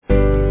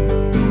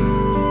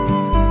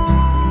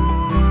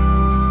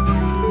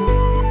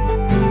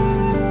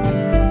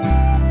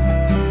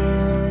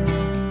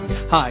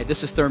Hi,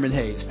 this is Thurman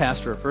Hayes,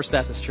 pastor of First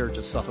Baptist Church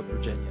of Suffolk,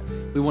 Virginia.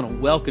 We want to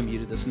welcome you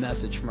to this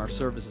message from our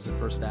services at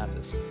First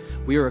Baptist.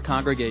 We are a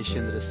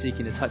congregation that is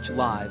seeking to touch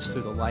lives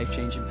through the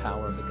life-changing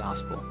power of the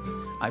gospel.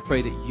 I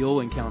pray that you'll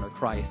encounter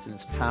Christ and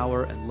His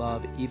power and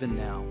love even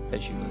now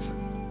as you listen.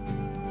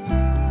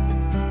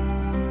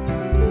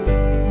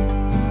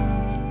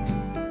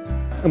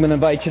 I'm going to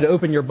invite you to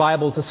open your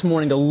Bibles this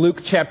morning to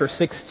Luke chapter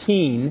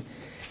 16,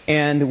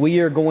 and we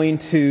are going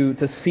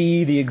to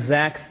see the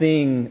exact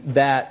thing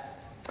that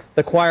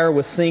the choir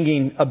was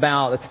singing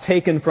about. It's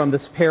taken from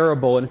this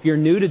parable. And if you're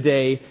new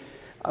today,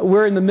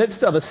 we're in the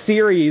midst of a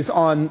series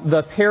on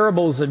the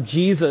parables of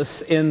Jesus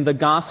in the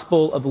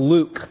Gospel of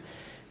Luke.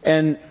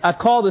 And I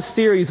call this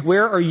series,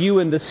 Where Are You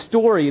in This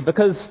Story?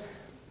 Because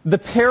the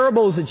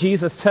parables that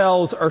Jesus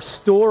tells are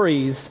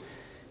stories,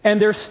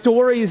 and they're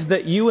stories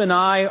that you and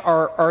I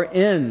are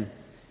in.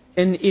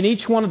 In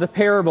each one of the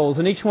parables,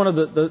 in each one of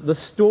the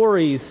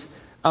stories,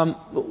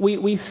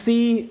 we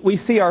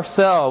see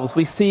ourselves,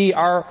 we see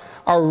our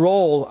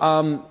role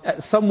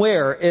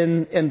somewhere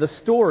in the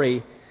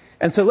story.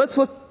 And so let's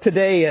look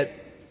today at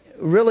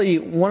really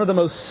one of the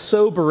most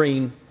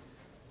sobering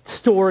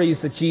stories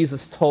that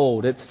Jesus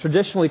told. It's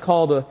traditionally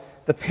called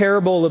the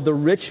parable of the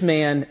rich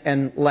man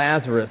and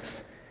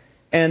Lazarus.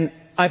 And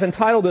I've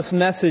entitled this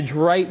message,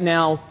 Right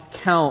Now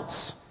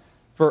Counts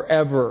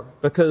Forever,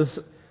 because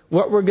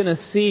what we're going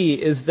to see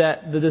is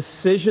that the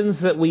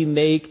decisions that we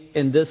make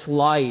in this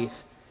life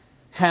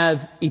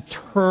have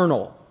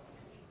eternal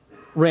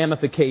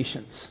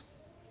ramifications.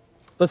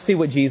 Let's see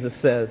what Jesus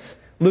says.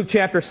 Luke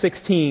chapter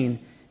 16,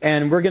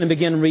 and we're going to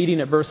begin reading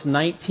at verse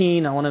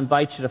 19. I want to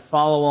invite you to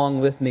follow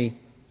along with me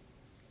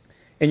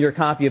in your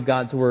copy of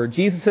God's Word.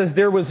 Jesus says,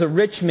 "There was a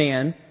rich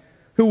man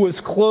who was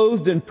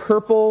clothed in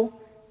purple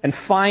and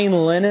fine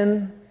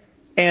linen,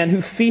 and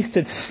who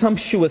feasted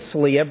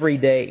sumptuously every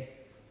day.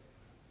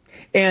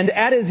 And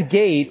at his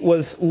gate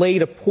was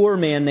laid a poor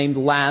man named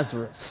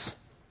Lazarus,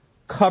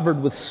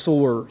 covered with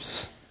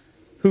sores,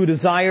 who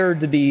desired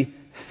to be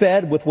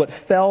fed with what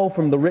fell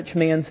from the rich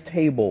man's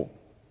table.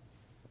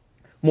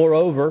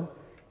 Moreover,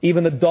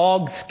 even the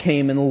dogs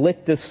came and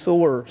licked his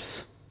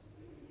sores.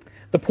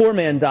 The poor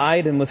man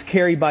died and was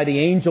carried by the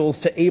angels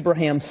to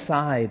Abraham's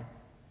side.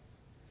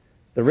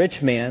 The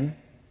rich man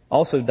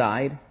also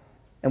died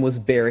and was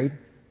buried,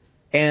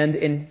 and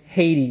in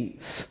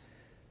Hades,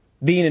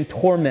 being in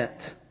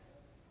torment,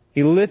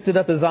 he lifted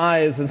up his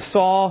eyes and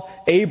saw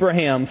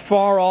Abraham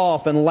far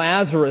off and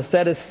Lazarus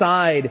at his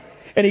side.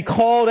 And he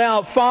called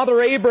out,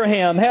 'Father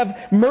Abraham,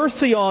 have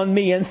mercy on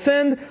me, and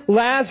send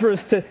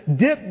Lazarus to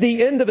dip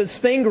the end of his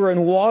finger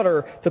in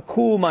water to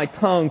cool my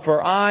tongue,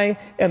 for I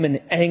am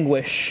in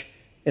anguish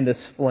in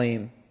this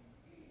flame.'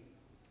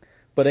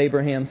 But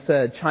Abraham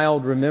said,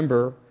 'Child,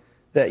 remember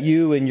that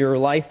you in your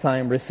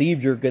lifetime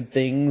received your good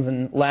things,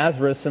 and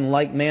Lazarus in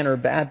like manner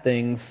bad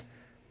things.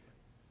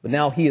 But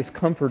now he is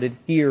comforted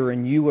here,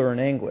 and you are in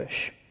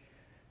anguish.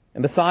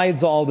 And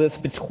besides all this,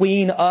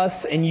 between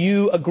us and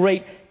you a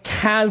great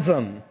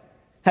chasm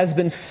has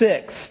been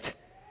fixed,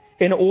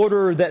 in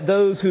order that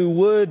those who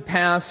would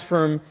pass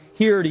from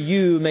here to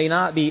you may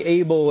not be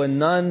able, and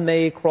none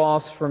may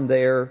cross from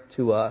there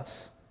to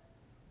us.'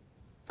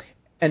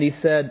 And he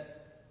said,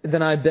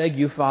 'Then I beg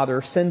you,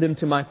 Father, send him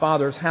to my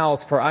father's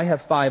house, for I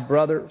have 5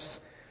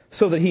 brothers,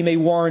 so that he may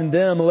warn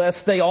them,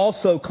 lest they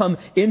also come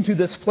into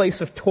this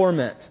place of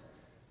torment.'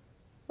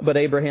 But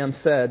Abraham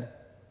said,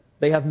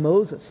 'They have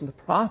Moses and the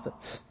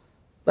prophets.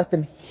 Let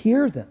them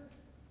hear them.'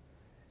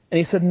 And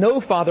he said,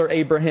 'No, Father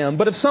Abraham,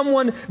 but if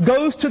someone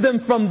goes to them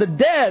from the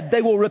dead,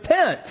 they will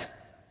repent.'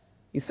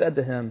 He said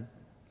to him,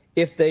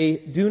 'If they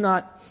do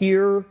not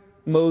hear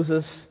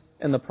Moses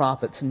and the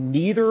prophets,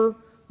 neither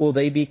will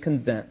they be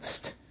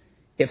convinced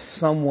if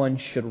someone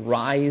should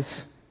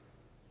rise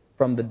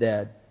from the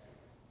dead.'"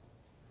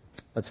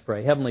 Let's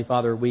pray. Heavenly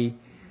Father, we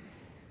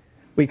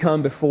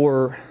come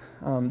before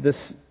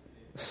this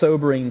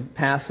sobering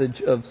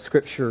passage of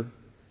Scripture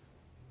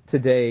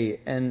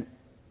today, and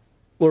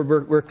Lord,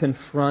 we're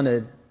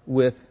confronted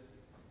with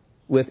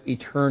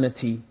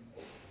eternity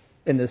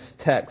in this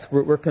text.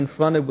 We're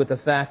confronted with the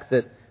fact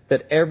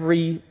that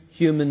every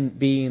human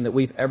being that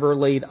we've ever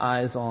laid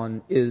eyes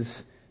on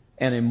is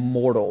an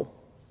immortal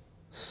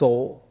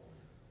soul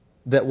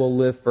that will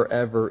live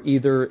forever,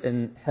 either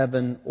in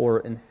heaven or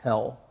in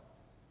hell.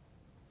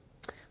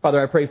 Father,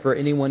 I pray for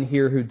anyone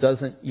here who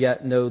doesn't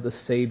yet know the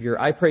Savior.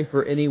 I pray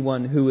for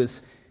anyone who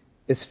is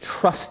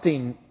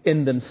trusting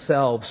in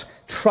themselves,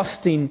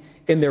 trusting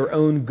in their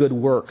own good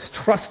works,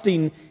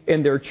 trusting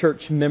in their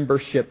church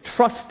membership,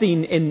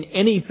 trusting in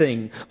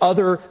anything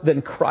other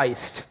than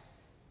Christ.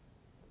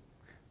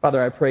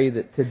 Father, I pray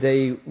that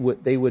today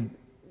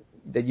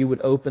that you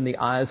would open the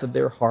eyes of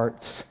their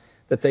hearts,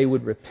 that they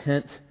would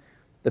repent,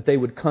 that they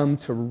would come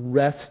to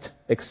rest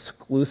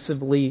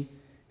exclusively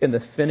in the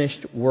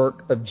finished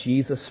work of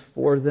Jesus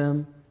for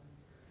them,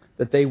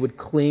 that they would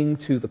cling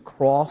to the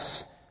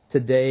cross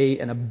today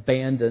and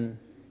abandon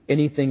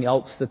anything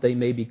else that they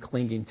may be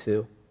clinging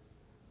to.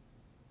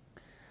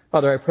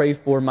 Father, I pray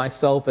for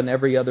myself and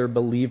every other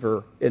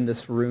believer in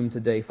this room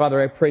today.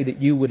 Father, I pray that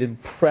you would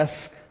impress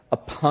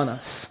upon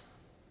us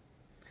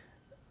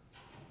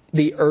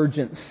the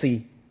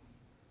urgency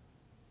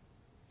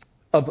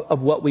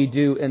of what we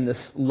do in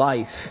this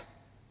life.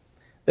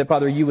 That,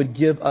 Father, you would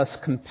give us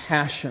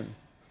compassion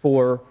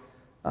for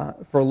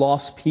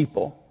lost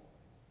people.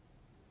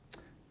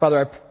 Father,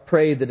 I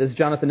pray that, as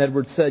Jonathan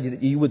Edwards said,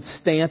 that you would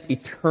stamp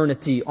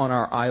eternity on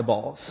our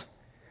eyeballs.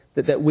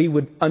 That we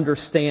would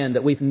understand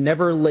that we've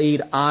never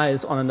laid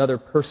eyes on another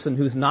person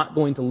who's not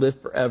going to live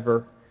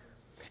forever.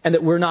 And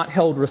that we're not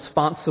held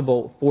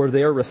responsible for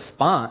their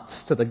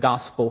response to the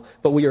gospel,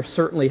 but we are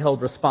certainly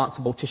held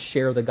responsible to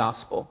share the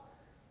gospel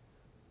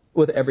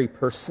with every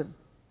person.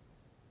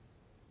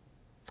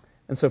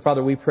 And so,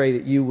 Father, we pray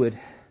that you would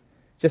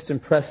just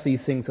impress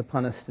these things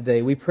upon us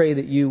today. We pray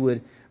that you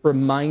would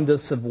remind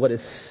us of what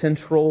is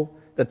central,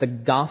 that the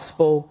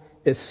gospel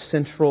is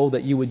central,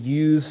 that you would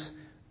use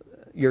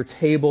your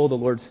table, the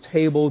Lord's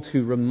table,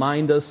 to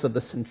remind us of the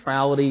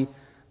centrality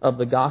of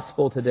the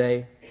gospel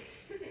today.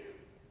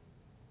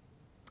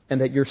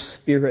 And that your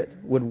Spirit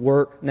would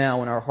work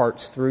now in our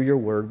hearts through your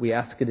word. We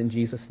ask it in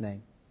Jesus'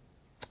 name.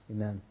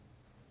 Amen.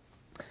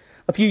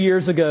 A few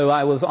years ago,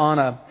 I was on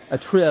a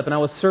trip, and I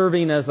was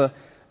serving as a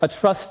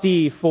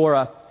trustee for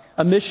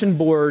a mission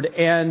board.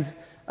 And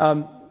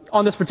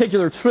on this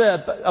particular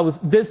trip, I was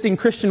visiting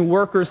Christian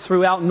workers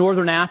throughout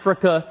northern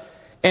Africa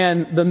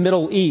and the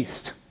Middle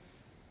East.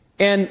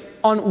 And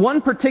on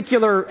one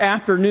particular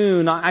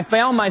afternoon, I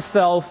found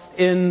myself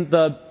in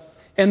the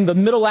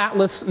Middle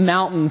Atlas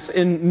Mountains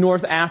in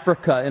North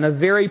Africa, in a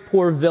very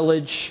poor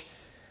village,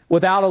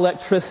 without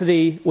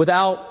electricity,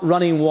 without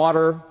running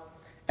water.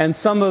 And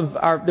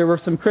there were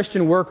some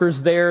Christian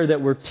workers there that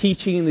were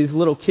teaching these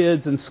little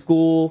kids in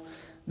school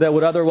that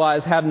would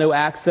otherwise have no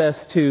access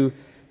to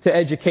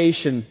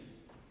education.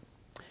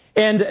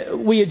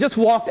 And we had just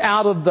walked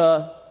out of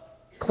the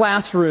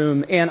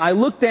classroom, and I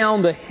looked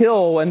down the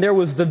hill, and there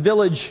was the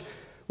village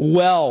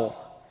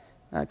well,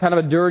 kind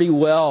of a dirty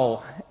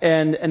well.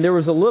 And there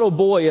was a little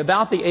boy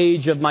about the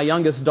age of my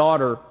youngest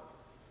daughter,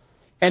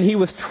 and he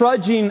was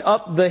trudging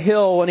up the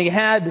hill, and he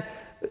had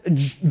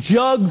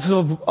jugs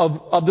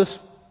of this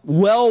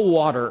well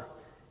water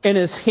in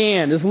his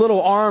hand. His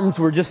little arms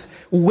were just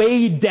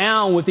weighed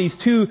down with these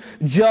 2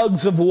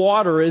 jugs of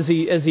water as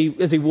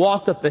he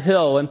walked up the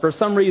hill. And for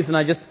some reason,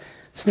 I just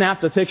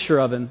snapped a picture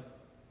of him.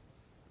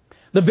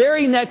 The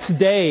very next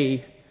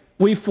day,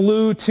 we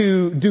flew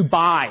to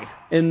Dubai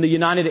in the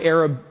United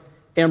Arab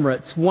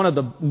Emirates, one of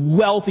the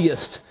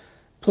wealthiest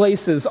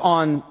places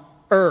on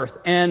earth.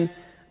 And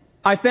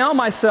I found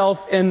myself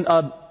in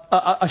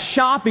a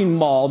shopping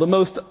mall, the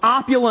most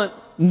opulent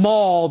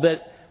mall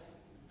that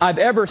I've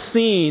ever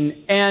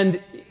seen. And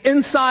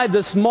inside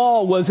this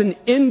mall was an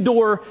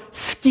indoor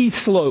ski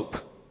slope.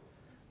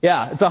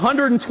 Yeah, it's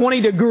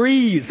 120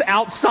 degrees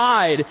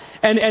outside,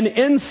 and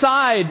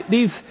inside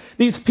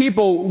these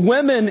people,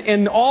 women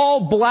in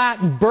all black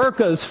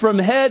burqas from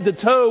head to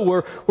toe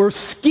were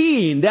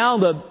skiing down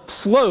the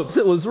slopes.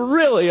 It was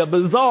really a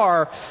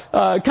bizarre,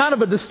 kind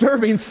of a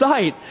disturbing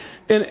sight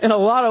in a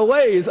lot of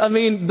ways. I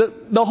mean,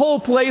 the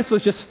whole place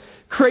was just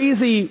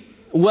crazy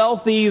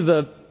wealthy.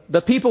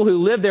 The people who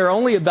live there,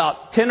 only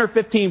about 10 or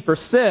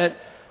 15%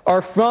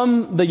 are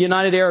from the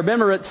United Arab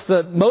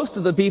Emirates. Most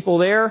of the people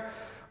there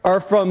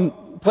are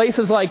from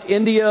places like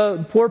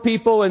India, poor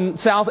people in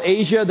South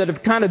Asia that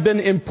have kind of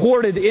been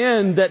imported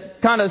in, that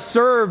kind of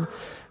serve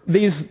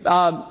these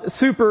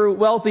super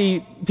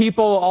wealthy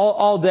people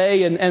all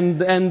day, and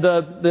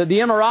the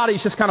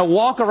Emiratis just kind of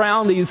walk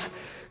around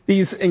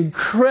these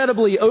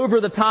incredibly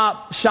over the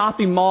top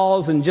shopping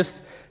malls and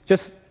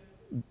just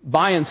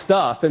buying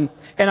stuff. And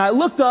I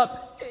looked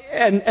up,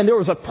 and there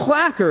was a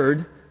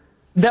placard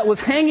that was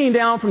hanging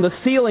down from the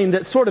ceiling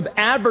that sort of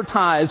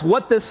advertised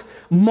what this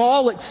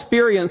mall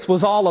experience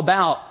was all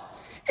about.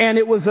 And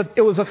it was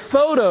a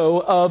photo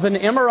of an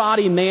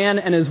Emirati man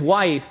and his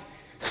wife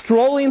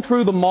strolling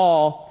through the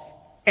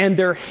mall, and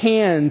their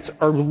hands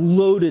are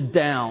loaded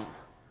down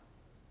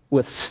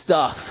with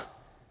stuff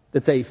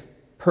that they've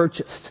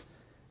purchased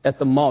at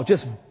the mall.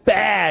 Just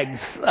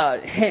bags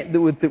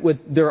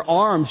with their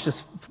arms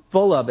just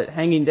full of it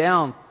hanging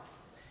down.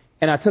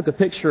 And I took a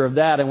picture of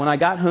that, and when I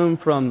got home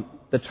from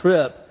the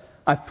trip,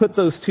 I put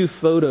those 2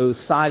 photos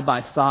side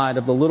by side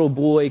of the little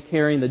boy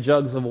carrying the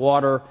jugs of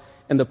water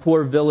in the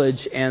poor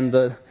village and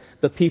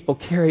the people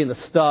carrying the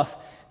stuff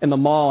in the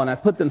mall. And I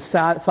put them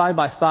side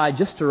by side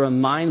just to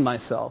remind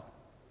myself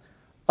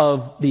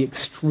of the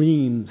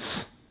extremes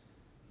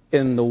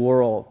in the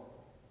world.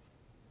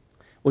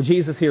 Well,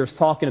 Jesus here is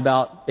talking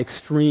about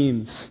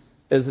extremes,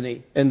 isn't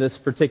he, in this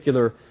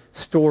particular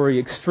story?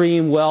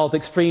 Extreme wealth,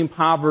 extreme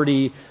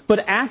poverty. But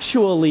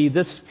actually,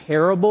 this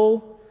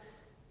parable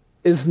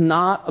is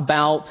not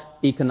about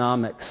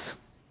economics.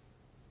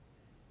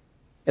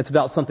 It's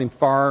about something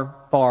far,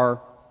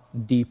 far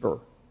deeper.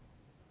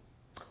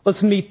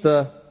 Let's meet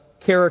the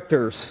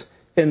characters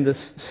in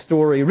this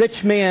story.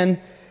 Rich man,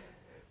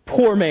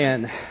 poor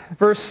man.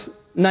 Verse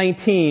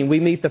 19, we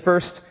meet the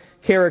first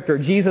character.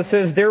 Jesus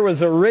says there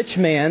was a rich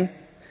man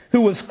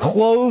who was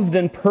clothed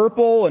in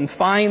purple and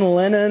fine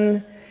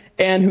linen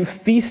and who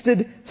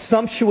feasted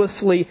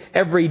sumptuously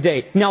every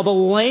day. Now, the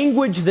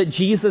language that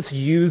Jesus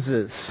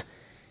uses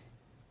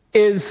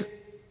is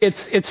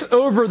it's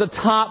over the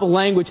top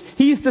language.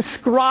 He's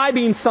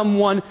describing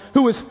someone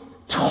who is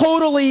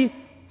totally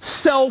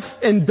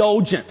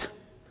self-indulgent.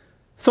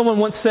 Someone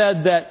once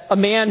said that a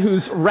man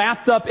who's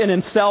wrapped up in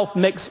himself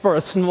makes for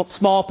a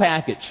small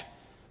package.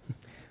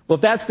 Well,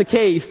 if that's the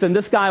case, then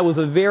this guy was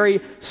a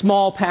very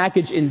small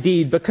package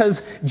indeed,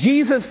 because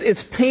Jesus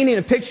is painting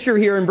a picture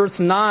here in verse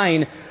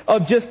 9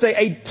 of just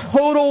a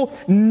total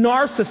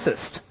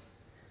narcissist.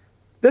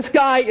 This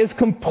guy is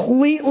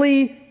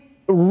completely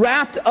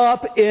wrapped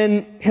up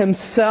in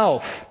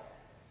himself.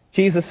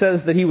 Jesus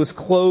says that he was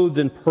clothed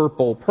in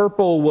purple.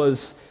 Purple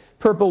was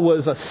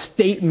a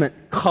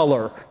statement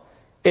color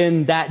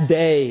in that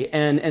day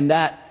and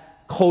that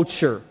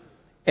culture.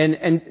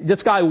 And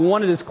this guy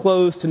wanted his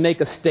clothes to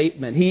make a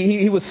statement.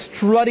 He was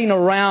strutting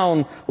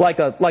around like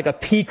a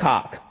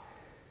peacock.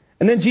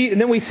 And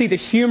then we see the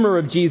humor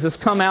of Jesus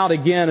come out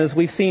again, as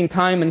we've seen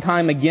time and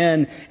time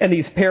again in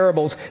these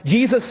parables.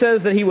 Jesus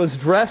says that he was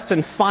dressed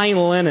in fine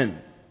linen.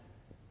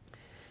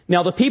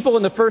 Now, the people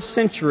in the first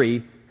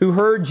century who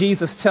heard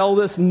Jesus tell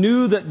this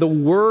knew that the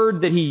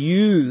word that he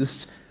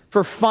used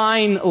for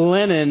fine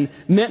linen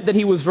meant that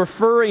he was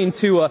referring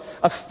to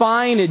a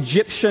fine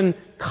Egyptian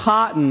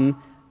cotton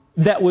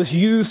that was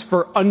used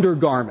for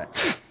undergarments.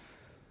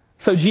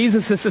 So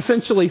Jesus is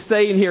essentially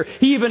saying here,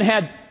 he even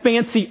had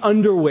fancy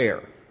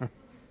underwear.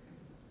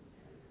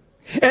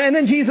 And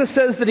then Jesus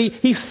says that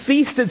he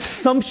feasted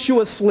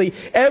sumptuously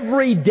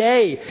every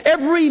day.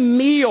 Every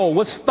meal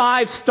was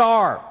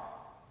 5-star.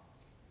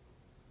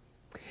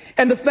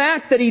 And the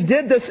fact that he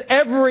did this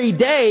every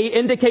day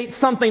indicates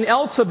something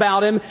else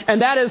about him,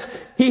 and that is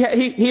he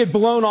had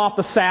blown off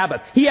the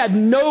Sabbath. He had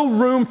no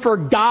room for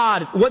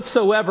God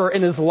whatsoever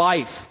in his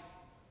life.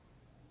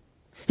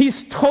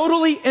 He's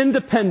totally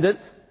independent.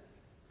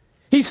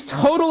 He's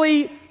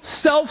totally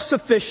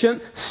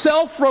self-sufficient,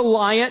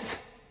 self-reliant.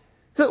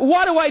 So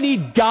why do I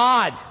need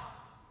God?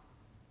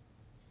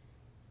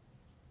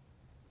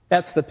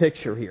 That's the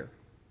picture here.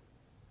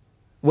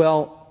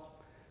 Well,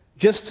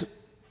 just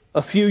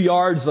a few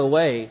yards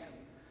away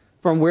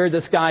from where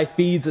this guy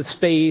feeds his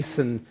face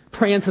and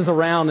prances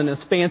around in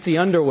his fancy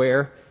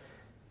underwear,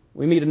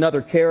 we meet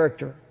another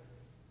character.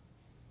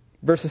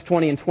 Verses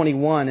 20 and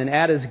 21, and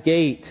at his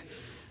gate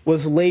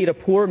was laid a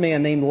poor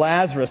man named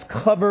Lazarus,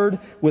 covered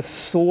with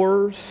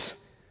sores,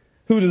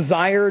 who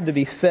desired to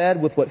be fed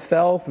with what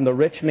fell from the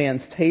rich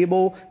man's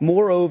table.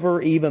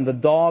 Moreover, even the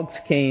dogs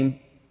came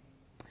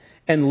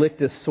and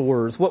licked his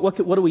sores. What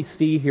do we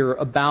see here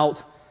about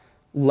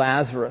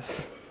Lazarus?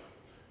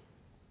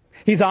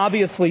 He's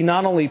obviously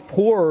not only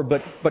poor,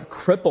 but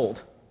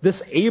crippled,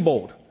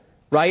 disabled,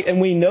 right?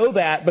 And we know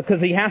that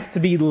because he has to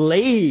be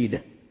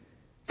laid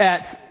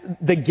at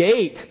the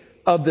gate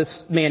of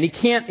this man.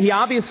 He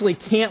obviously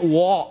can't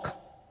walk.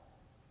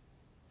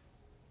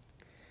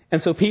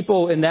 And so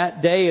people in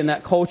that day, in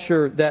that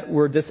culture that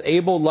were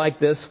disabled like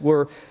this,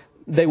 were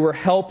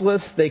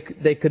helpless. They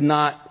could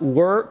not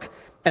work.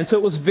 And so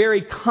it was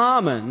very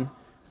common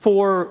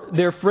for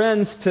their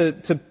friends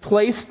to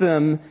place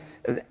them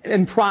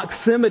in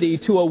proximity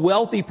to a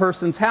wealthy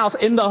person's house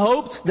in the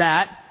hopes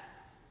that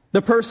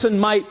the person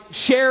might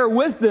share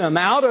with them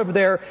out of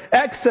their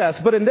excess.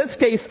 But in this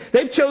case,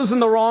 they've chosen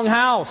the wrong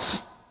house,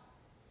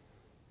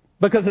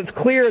 because it's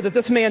clear that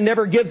this man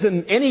never gives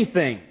him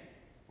anything.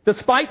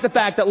 Despite the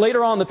fact that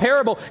later on in the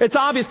parable, it's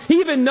obvious he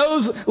even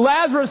knows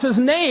Lazarus'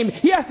 name.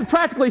 He has to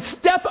practically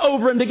step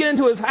over him to get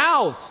into his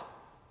house.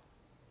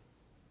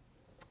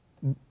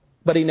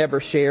 But he never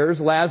shares.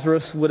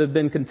 Lazarus would have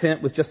been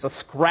content with just the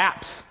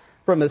scraps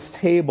from his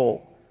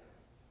table,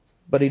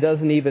 but he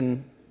doesn't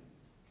even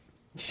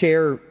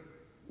share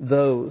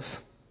those.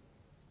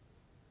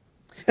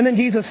 And then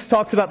Jesus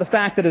talks about the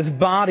fact that his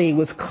body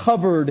was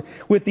covered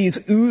with these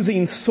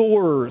oozing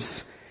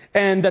sores,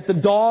 and that the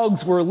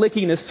dogs were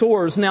licking his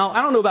sores. Now,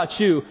 I don't know about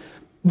you,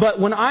 but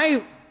when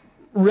I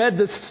read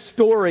this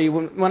story,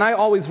 when I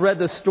always read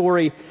this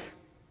story,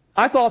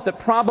 I thought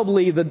that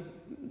probably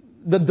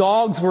the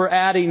dogs were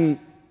adding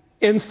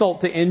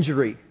insult to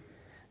injury.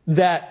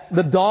 That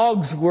the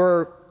dogs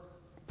were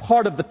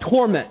part of the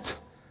torment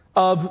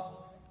of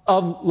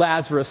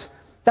Lazarus.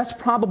 That's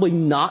probably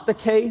not the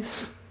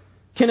case.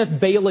 Kenneth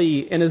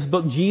Bailey, in his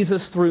book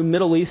Jesus Through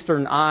Middle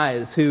Eastern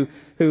Eyes, who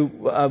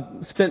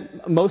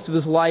spent most of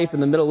his life in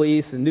the Middle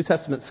East, a New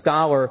Testament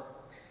scholar,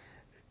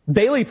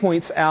 Bailey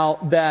points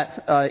out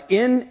that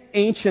in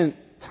ancient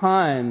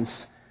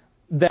times,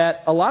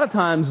 that a lot of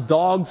times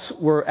dogs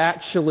were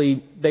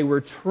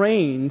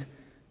trained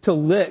to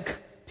lick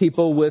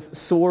people with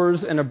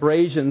sores and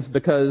abrasions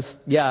because,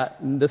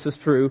 this is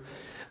true,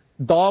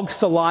 dog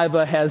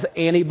saliva has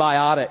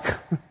antibiotic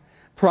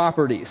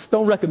properties.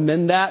 Don't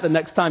recommend that the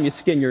next time you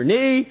skin your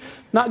knee.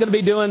 Not going to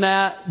be doing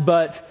that,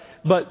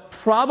 but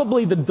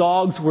probably the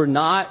dogs were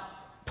not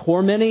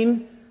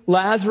tormenting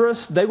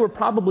Lazarus. They were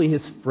probably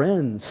his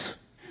friends.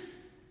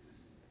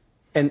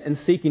 and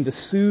seeking to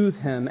soothe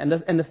him.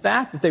 And the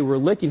fact that they were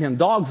licking him,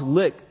 dogs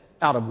lick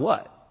out of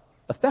what?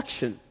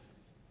 Affection,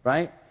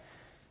 right?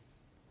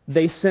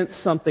 They sense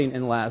something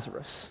in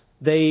Lazarus.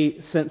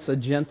 They sense a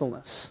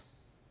gentleness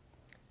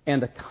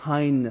and a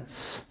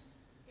kindness.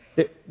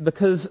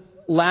 Because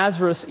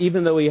Lazarus,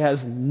 even though he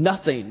has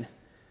nothing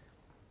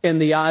in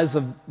the eyes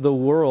of the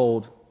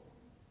world,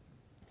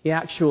 he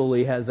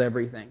actually has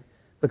everything.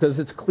 Because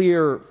it's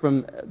clear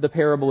from the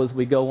parable as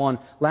we go on,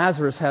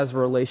 Lazarus has a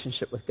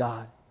relationship with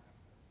God.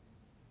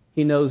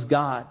 He knows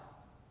God.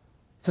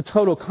 It's a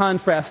total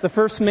contrast. The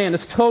first man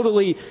is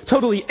totally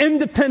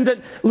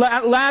independent.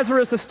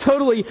 Lazarus is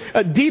totally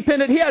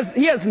dependent.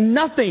 He has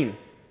nothing.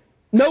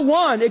 No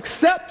one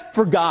except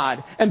for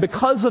God. And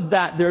because of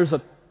that, there's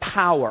a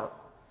power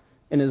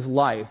in his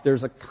life.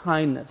 There's a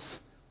kindness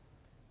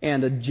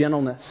and a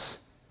gentleness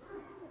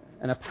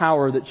and a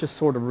power that just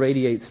sort of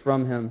radiates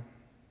from him.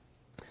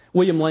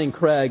 William Lane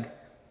Craig,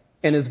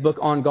 in his book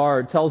On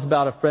Guard, tells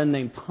about a friend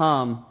named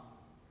Tom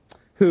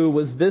who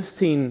was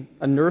visiting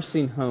a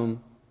nursing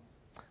home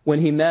when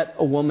he met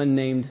a woman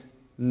named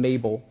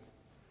Mabel.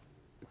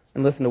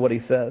 And listen to what he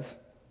says.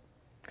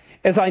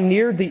 As I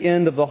neared the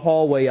end of the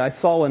hallway, I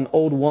saw an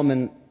old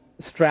woman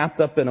strapped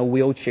up in a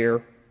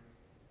wheelchair.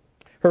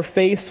 Her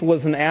face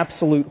was an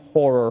absolute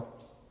horror.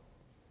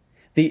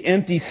 The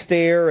empty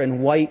stare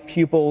and white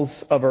pupils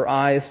of her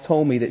eyes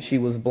told me that she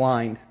was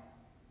blind.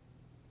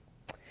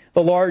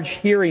 The large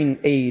hearing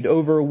aid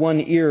over one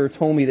ear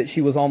told me that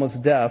she was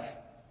almost deaf.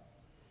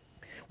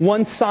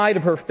 One side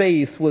of her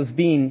face was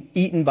being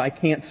eaten by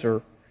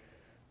cancer.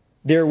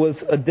 There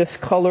was a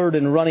discolored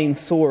and running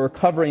sore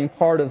covering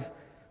part of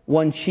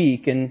one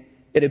cheek, and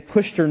it had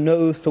pushed her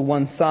nose to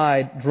one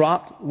side,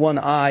 dropped one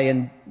eye,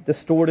 and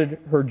distorted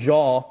her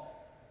jaw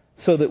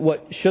so that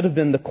what should have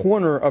been the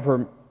corner of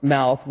her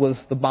mouth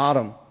was the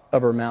bottom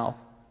of her mouth.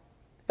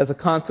 As a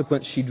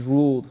consequence, she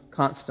drooled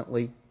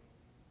constantly.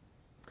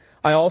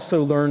 I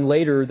also learned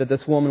later that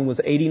this woman was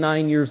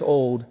 89 years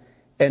old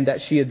and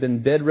that she had been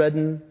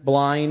bedridden,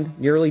 blind,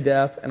 nearly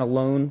deaf, and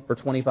alone for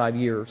 25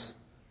 years.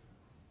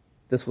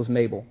 This was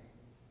Mabel.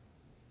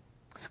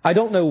 I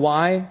don't know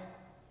why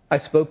I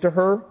spoke to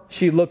her.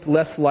 She looked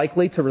less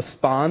likely to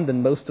respond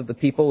than most of the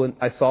people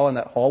I saw in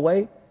that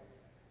hallway.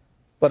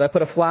 But I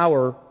put a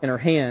flower in her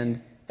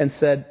hand and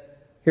said,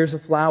 "Here's a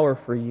flower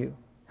for you.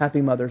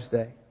 Happy Mother's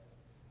Day."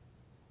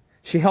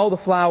 She held the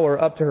flower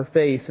up to her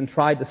face and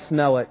tried to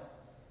smell it,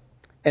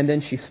 and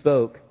then she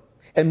spoke.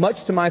 And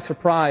much to my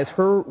surprise,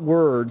 her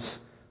words,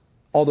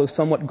 although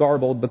somewhat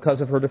garbled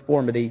because of her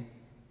deformity,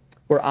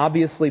 were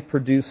obviously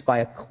produced by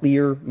a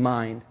clear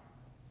mind.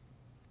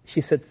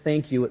 She said,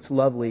 "Thank you, it's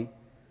lovely.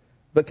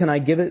 But can I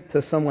give it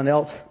to someone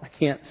else? I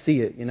can't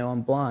see it,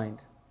 I'm blind."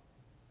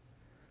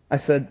 I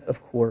said, "Of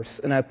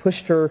course." And I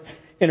pushed her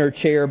in her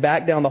chair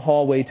back down the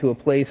hallway to a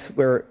place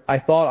where I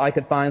thought I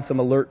could find some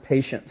alert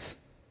patients.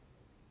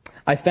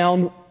 I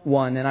found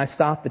one and I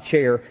stopped the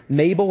chair.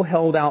 Mabel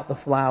held out the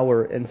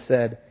flower and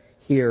said,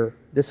 "Here,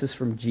 this is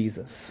from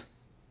Jesus."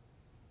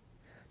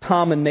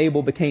 Tom and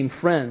Mabel became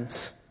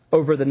friends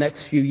over the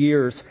next few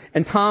years,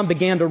 and Tom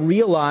began to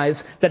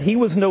realize that he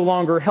was no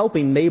longer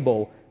helping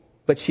Mabel,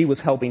 but she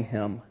was helping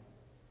him.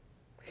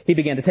 He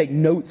began to take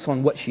notes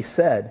on what she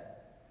said.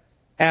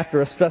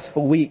 After a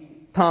stressful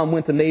week, Tom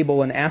went to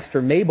Mabel and asked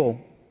her, "Mabel,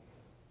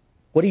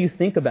 what do you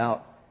think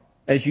about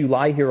as you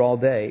lie here all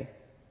day?"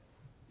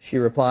 She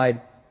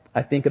replied,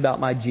 "I think about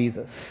my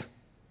Jesus."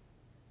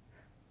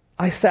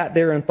 I sat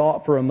there and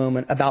thought for a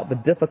moment about the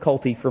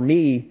difficulty for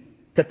me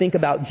to think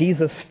about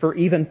Jesus for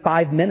even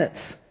 5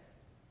 minutes.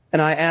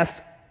 And I asked,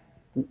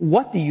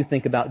 "What do you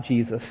think about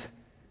Jesus?"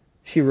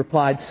 She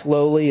replied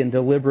slowly and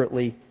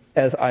deliberately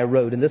as I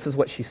wrote. And this is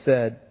what she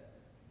said.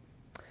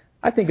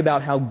 "I think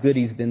about how good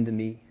he's been to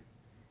me.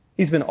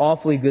 He's been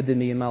awfully good to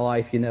me in my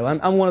life,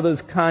 I'm one of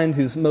those kind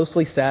who's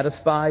mostly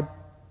satisfied.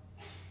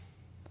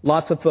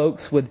 Lots of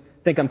folks would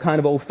think I'm kind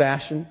of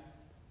old-fashioned,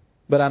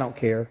 but I don't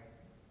care.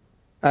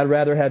 I'd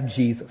rather have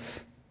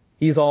Jesus.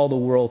 He's all the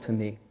world to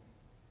me."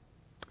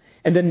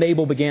 And then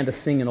Mabel began to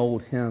sing an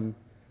old hymn.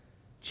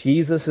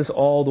 "Jesus is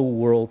all the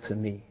world to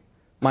me,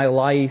 my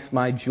life,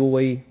 my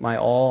joy, my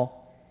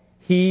all.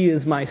 He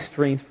is my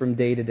strength from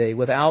day to day.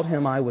 Without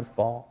him I would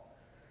fall.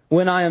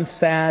 When I am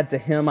sad, to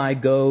him I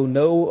go.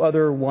 No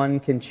other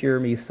one can cheer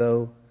me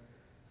so.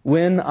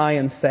 When I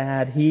am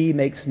sad, he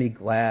makes me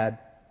glad.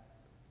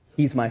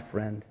 He's my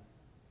friend."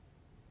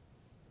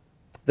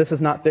 This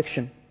is not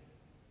fiction.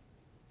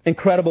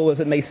 Incredible as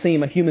it may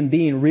seem, a human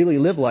being really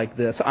lived like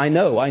this. I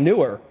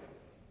knew her.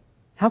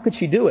 How could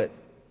she do it?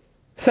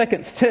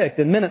 Seconds ticked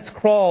and minutes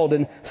crawled,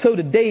 and so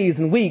did days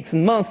and weeks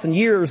and months and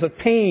years of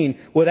pain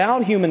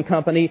without human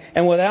company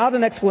and without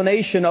an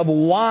explanation of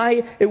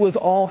why it was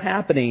all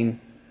happening.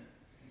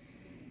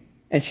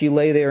 And she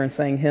lay there and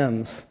sang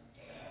hymns.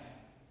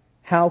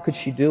 How could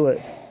she do it?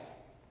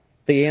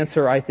 The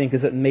answer, I think,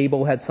 is that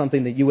Mabel had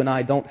something that you and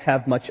I don't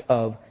have much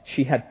of.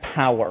 She had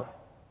power.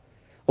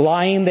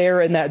 Lying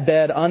there in that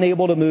bed,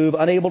 unable to move,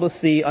 unable to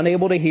see,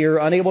 unable to hear,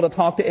 unable to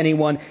talk to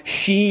anyone,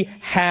 she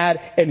had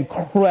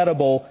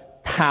incredible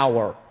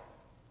power.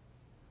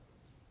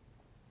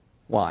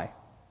 Why?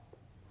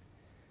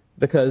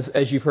 Because,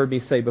 as you've heard me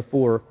say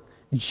before,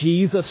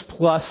 Jesus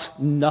plus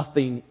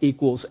nothing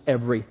equals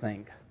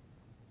everything.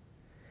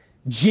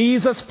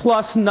 Jesus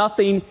plus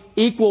nothing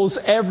equals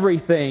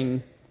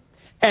everything.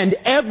 And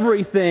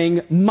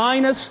everything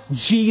minus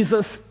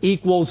Jesus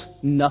equals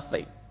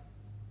nothing.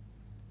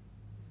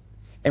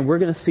 And we're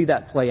going to see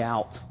that play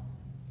out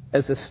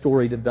as this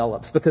story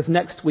develops. Because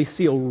next we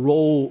see a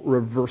role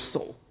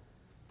reversal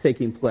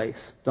taking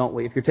place, don't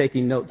we? If you're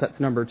taking notes, that's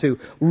number 2.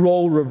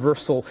 Role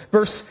reversal.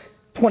 Verse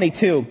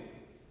 22.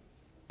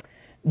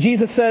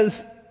 Jesus says,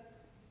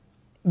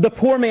 the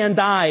poor man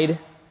died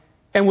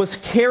and was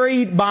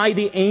carried by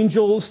the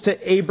angels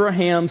to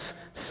Abraham's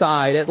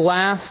side. At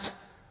last,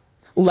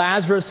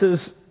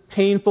 Lazarus'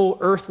 painful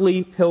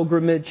earthly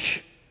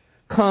pilgrimage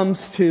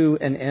comes to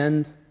an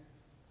end.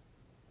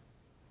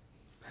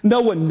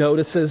 No one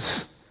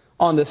notices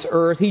on this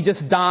earth. He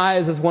just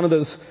dies as one of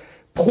those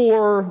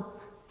poor,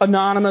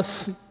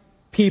 anonymous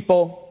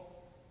people.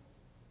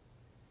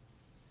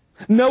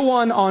 No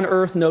one on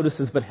earth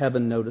notices, but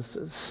heaven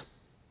notices.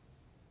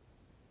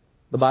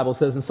 The Bible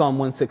says in Psalm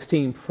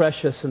 116,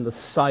 precious in the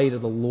sight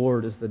of the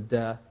Lord is the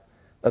death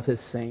of His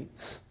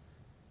saints.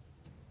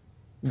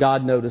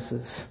 God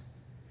notices.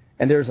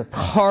 And there's a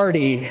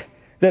party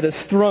that is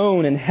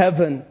thrown in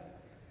heaven.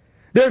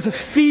 There's a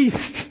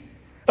feast,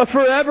 a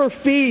forever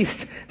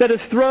feast that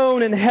is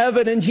thrown in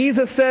heaven. And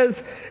Jesus says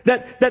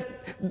that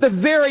the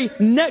very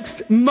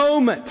next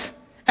moment,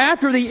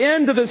 after the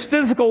end of his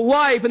physical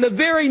life, and the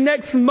very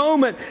next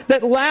moment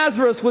that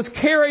Lazarus was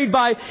carried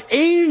by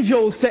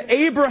angels to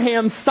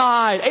Abraham's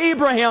side,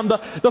 Abraham,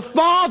 the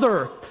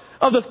father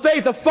of the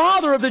faith, the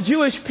father of the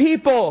Jewish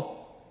people,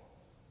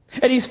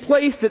 and he's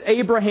placed at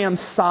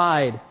Abraham's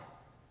side.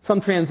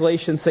 Some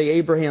translations say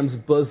Abraham's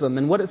bosom.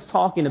 And what it's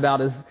talking about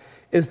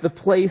is the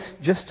place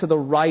just to the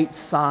right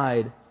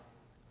side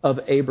of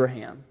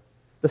Abraham.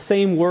 The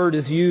same word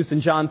is used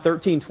in John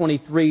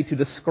 13:23 to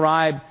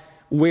describe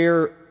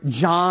where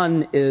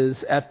John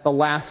is at the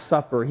Last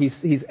Supper.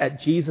 He's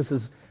at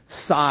Jesus'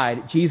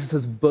 side,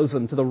 Jesus'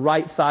 bosom, to the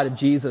right side of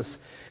Jesus.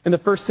 In the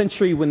first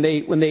century, when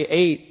they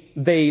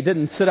ate, they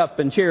didn't sit up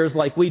in chairs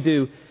like we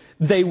do.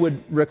 They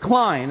would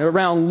recline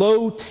around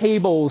low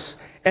tables,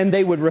 and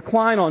they would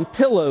recline on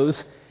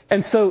pillows.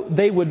 And so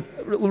they would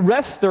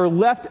rest their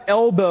left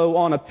elbow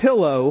on a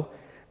pillow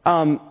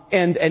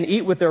and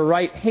eat with their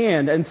right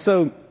hand. And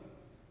so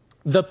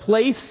the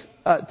place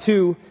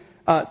to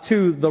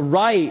the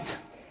right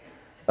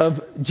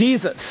of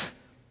Jesus,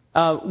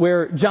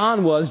 where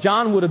John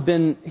would have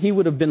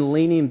been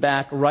leaning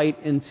back right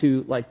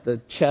into like the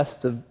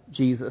chest of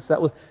Jesus.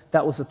 That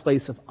was a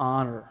place of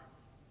honor,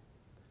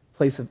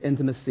 place of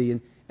intimacy,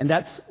 and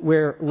that's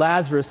where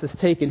Lazarus is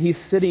taken. He's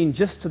sitting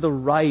just to the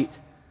right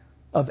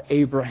of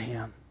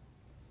Abraham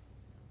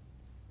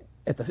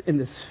in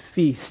this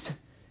feast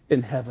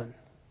in heaven.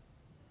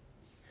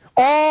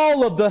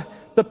 All of the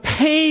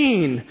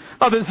pain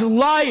of his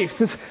life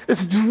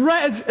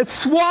it's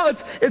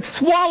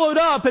swallowed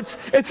up.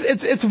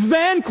 It's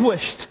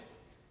vanquished.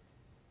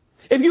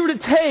 If you were to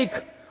take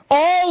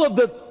all of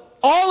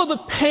the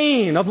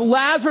pain of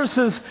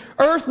Lazarus'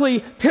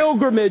 earthly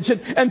pilgrimage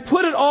and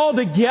put it all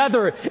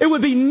together, it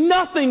would be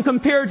nothing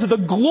compared to the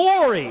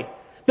glory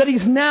that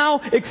he's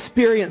now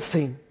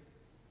experiencing.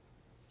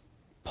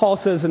 Paul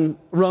says in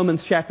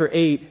Romans chapter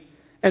 8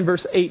 and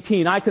verse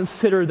 18, I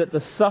consider that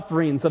the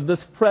sufferings of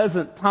this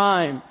present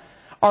time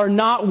are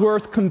not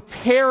worth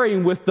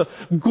comparing with the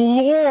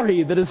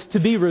glory that is to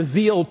be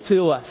revealed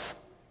to us.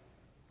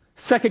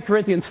 2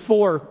 Corinthians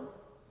 4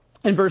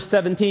 and verse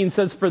 17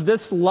 says, for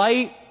this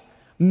light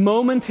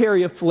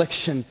momentary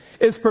affliction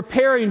is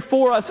preparing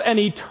for us an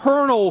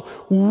eternal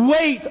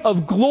weight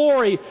of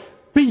glory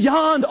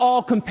beyond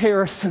all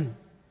comparison.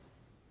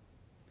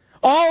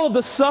 All of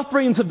the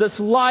sufferings of this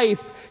life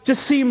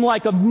just seem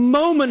like a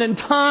moment in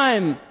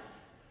time,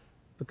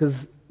 because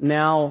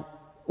now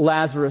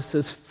Lazarus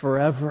is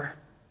forever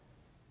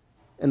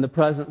in the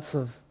presence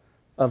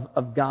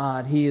of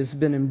God. He has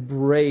been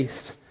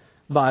embraced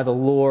by the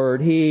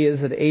Lord. He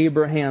is at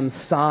Abraham's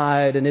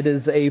side, and it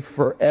is a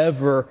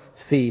forever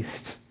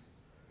feast.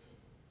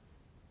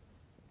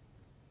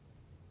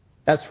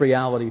 That's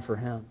reality for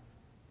him.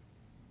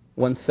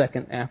 1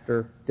 second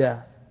after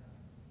death.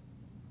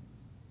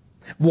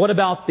 What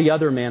about the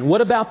other man?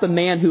 What about the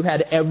man who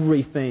had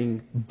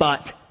everything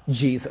but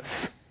Jesus?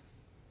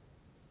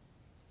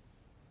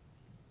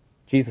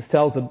 Jesus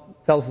tells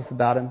us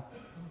about him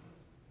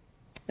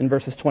in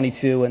verses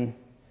 22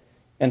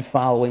 and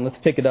following. Let's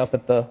pick it up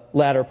at the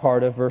latter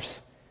part of verse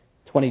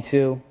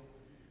 22.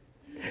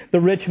 The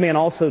rich man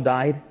also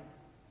died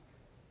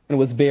and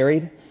was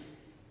buried.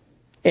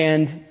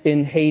 And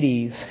in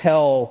Hades,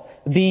 hell,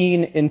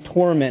 being in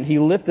torment, he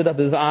lifted up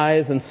his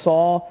eyes and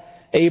saw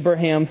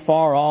Abraham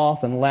far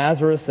off and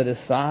Lazarus at his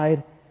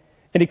side.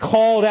 And he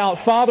called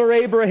out, Father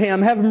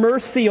Abraham, have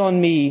mercy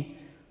on me,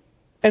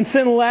 and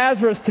send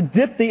Lazarus to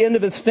dip the end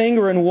of his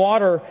finger in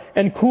water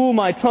and cool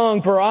my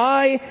tongue, for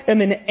I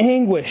am in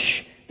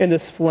anguish in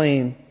this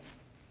flame.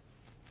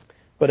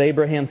 But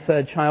Abraham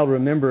said, Child,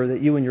 remember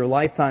that you in your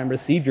lifetime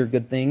received your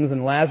good things,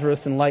 and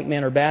Lazarus in like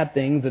manner bad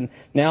things, and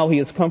now he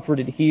is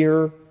comforted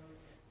here,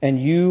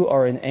 and you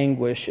are in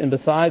anguish. And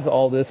besides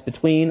all this,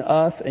 between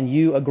us and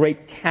you a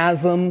great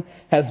chasm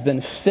has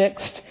been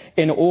fixed,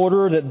 in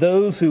order that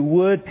those who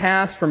would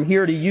pass from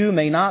here to you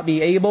may not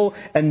be able,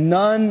 and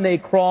none may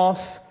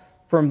cross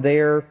from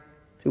there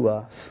to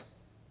us.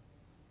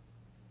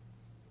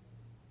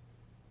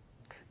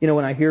 You know,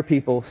 when I hear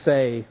people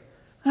say,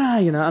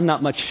 I'm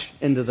not much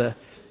into that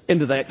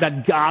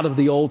God of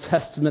the Old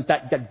Testament,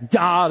 that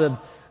God of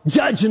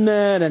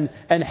judgment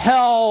and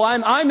hell.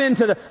 I'm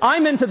into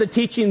the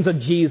teachings of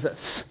Jesus.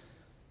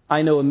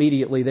 I know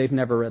immediately they've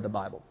never read the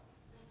Bible.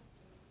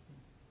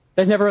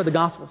 They've never read the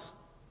Gospels.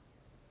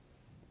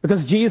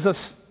 Because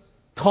Jesus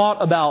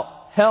taught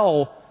about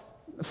hell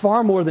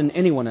far more than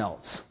anyone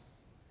else.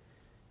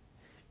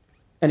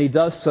 And He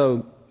does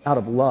so out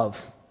of love.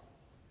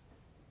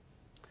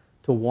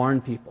 To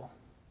warn people.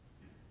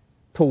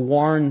 To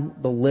warn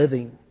the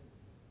living.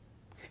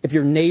 If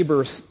your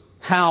neighbor's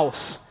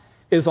house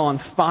is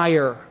on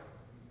fire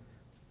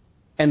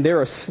and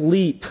they're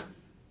asleep,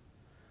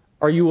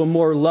 are you a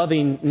more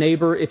loving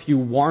neighbor if you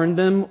warn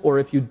them or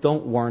if you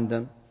don't warn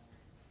them?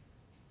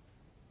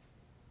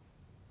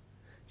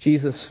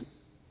 Jesus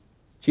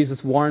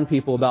warned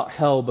people about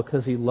hell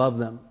because He loved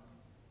them.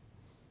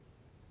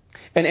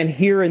 And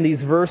here in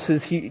these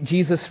verses,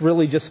 Jesus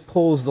really just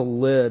pulls the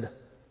lid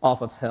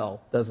off of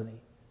hell, doesn't He?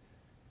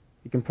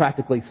 You can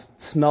practically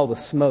smell the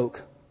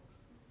smoke.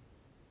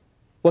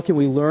 What can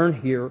we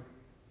learn here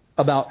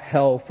about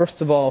hell?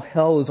 First of all,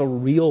 hell is a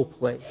real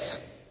place.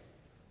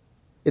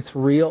 It's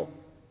real.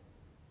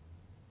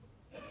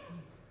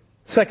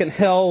 Second,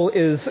 hell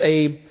is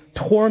a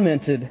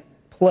tormented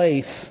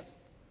place.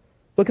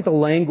 Look at the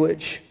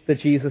language that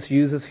Jesus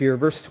uses here.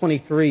 Verse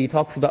 23, He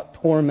talks about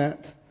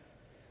torment.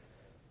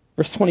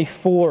 Verse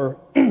 24,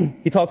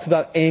 He talks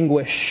about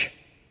anguish.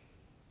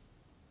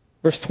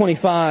 Verse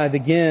 25,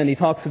 again, He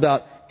talks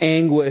about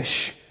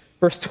anguish.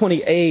 Verse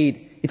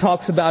 28, He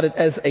talks about it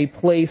as a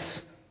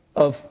place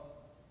of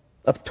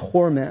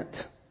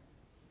torment.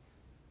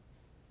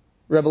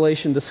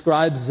 Revelation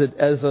describes it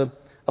as a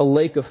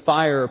lake of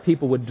fire.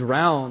 People would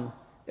drown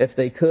if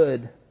they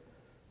could,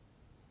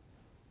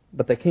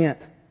 but they can't.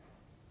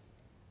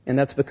 And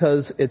that's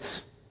because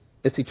it's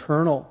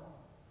eternal.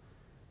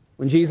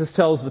 When Jesus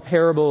tells the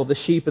parable of the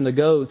sheep and the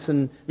goats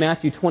in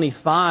Matthew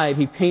 25,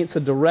 He paints a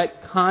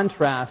direct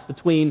contrast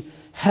between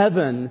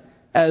heaven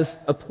as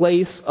a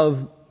place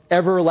of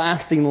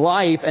everlasting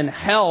life and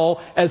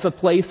hell as a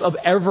place of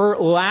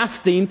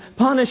everlasting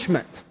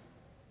punishment.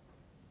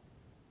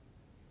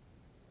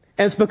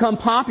 And it's become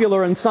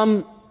popular in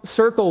some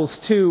circles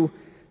to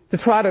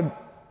try to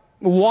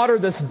water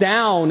this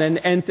down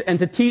and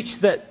to teach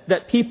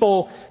that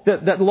people,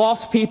 that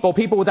lost people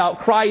without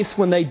Christ,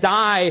 when they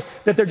die,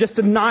 that they're just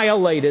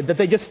annihilated, that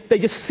they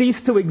just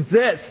cease to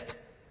exist.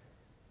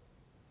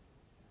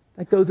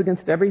 That goes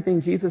against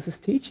everything Jesus is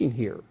teaching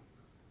here.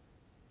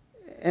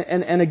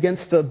 And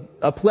against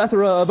a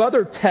plethora of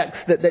other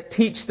texts that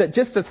teach that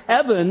just as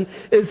heaven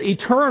is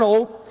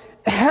eternal,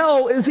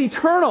 hell is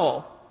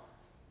eternal.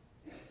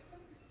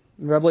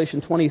 Revelation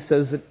 20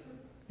 says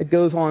it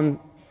goes on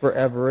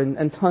forever,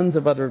 and tons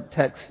of other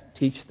texts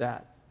teach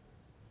that.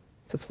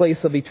 It's a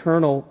place of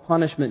eternal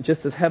punishment,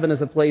 just as heaven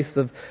is a place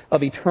of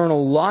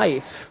eternal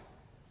life.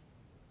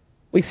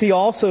 We see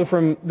also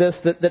from this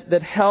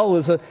that hell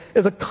is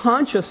a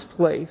conscious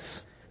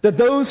place, that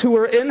those who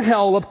are in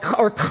hell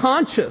are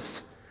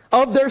conscious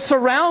of their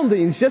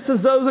surroundings, just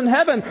as those in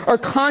heaven are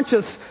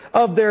conscious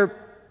of their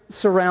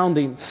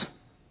surroundings.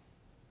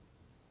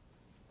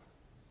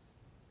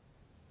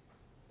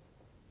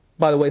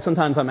 By the way,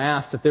 sometimes I'm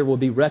asked if there will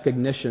be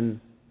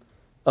recognition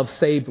of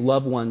saved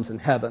loved ones in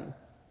heaven.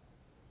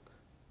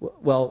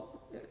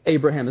 Well,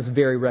 Abraham is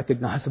very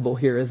recognizable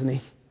here, isn't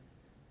he?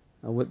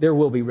 There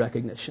will be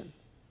recognition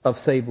of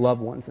saved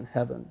loved ones in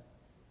heaven.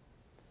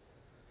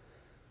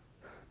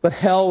 But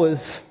hell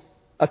is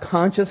a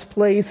conscious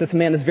place. This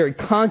man is very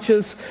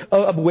conscious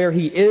of where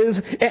he is.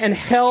 And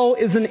hell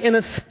is an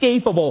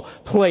inescapable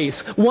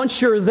place. Once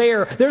you're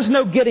there, there's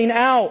no getting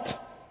out.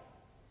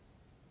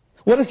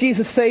 What does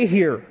Jesus say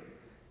here?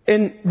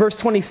 In verse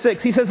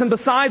 26, He says, and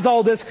besides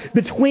all this,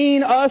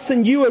 between us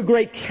and you a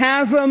great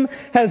chasm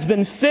has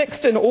been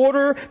fixed, in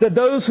order that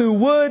those who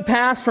would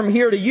pass from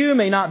here to you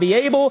may not be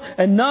able,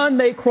 and none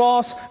may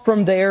cross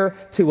from there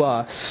to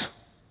us.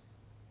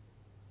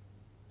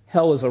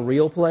 Hell is a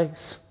real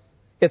place.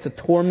 It's a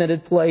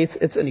tormented place.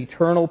 It's an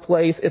eternal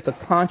place. It's a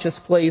conscious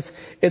place.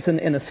 It's an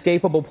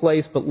inescapable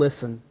place. But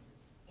listen,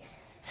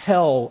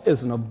 hell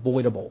is an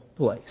avoidable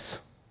place.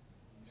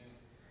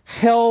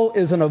 Hell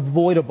is an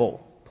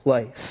avoidable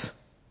place.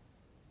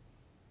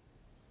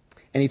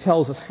 And He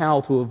tells us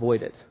how to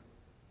avoid it.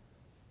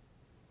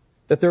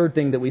 The third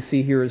thing that we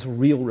see here is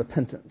real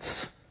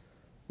repentance.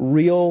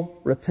 Real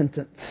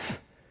repentance.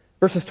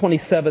 Verses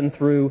 27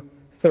 through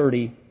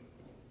 30.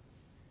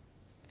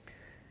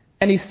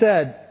 And He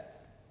said,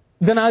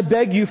 then I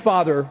beg you,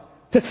 Father,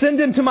 to send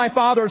him to my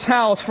father's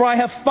house, for I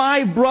have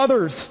 5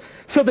 brothers,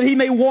 so that he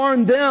may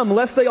warn them,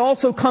 lest they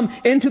also come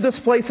into this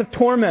place of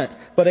torment.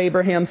 But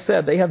Abraham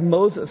said, they have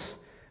Moses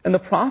and the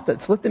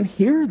prophets. Let them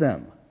hear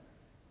them.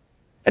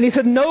 And he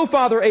said, no,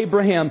 Father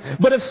Abraham,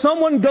 but if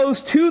someone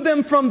goes to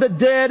them from the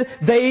dead,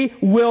 they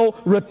will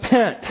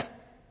repent.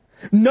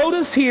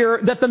 Notice here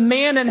that the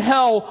man in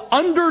hell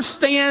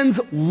understands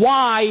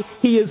why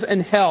he is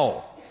in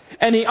hell.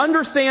 And he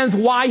understands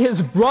why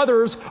his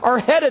brothers are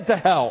headed to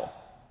hell.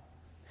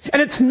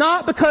 And it's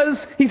not because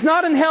he's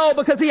not in hell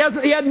because he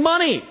had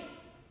money.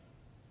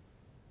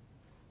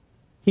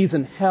 He's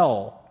in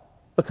hell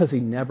because he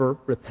never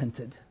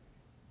repented.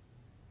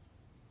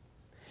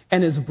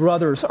 And his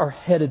brothers are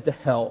headed to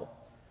hell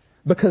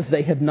because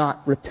they have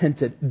not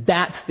repented.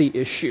 That's the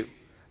issue.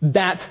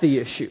 That's the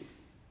issue.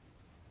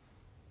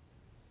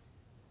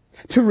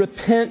 To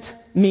repent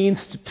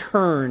means to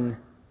turn.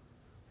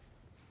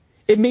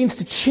 It means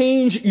to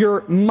change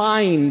your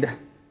mind.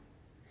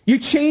 You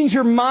change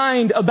your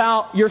mind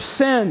about your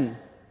sin.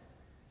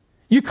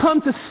 You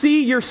come to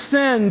see your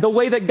sin the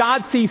way that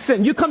God sees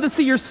sin. You come to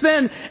see your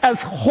sin as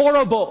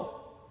horrible.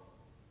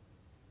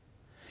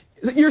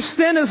 Your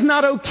sin is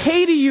not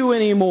okay to you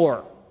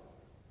anymore.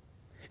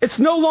 It's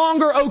no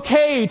longer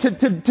okay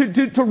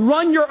to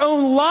run your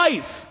own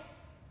life.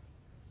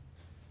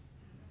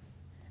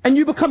 And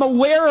you become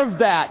aware of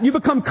that. You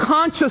become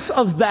conscious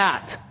of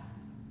that.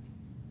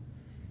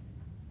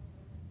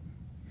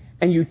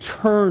 And you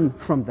turn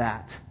from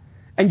that.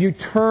 And you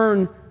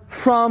turn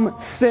from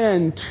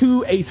sin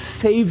to a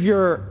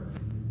Savior.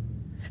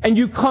 And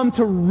you come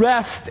to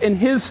rest in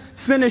His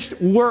finished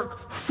work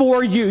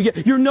for you.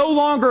 You're no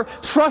longer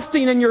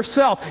trusting in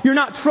yourself. You're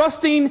not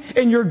trusting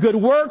in your good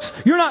works.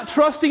 You're not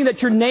trusting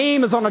that your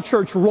name is on a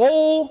church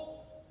roll.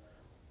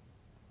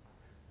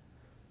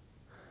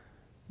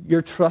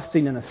 You're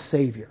trusting in a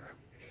Savior.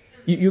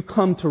 You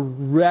come to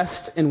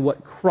rest in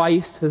what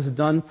Christ has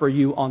done for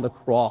you on the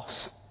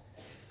cross.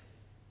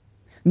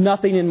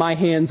 Nothing in my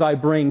hands I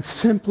bring,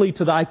 simply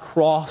to thy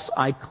cross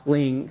I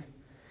cling.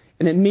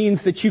 And it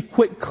means that you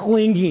quit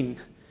clinging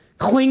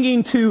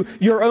to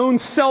your own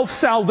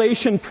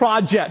self-salvation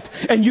project,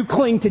 and you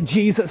cling to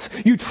Jesus.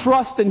 You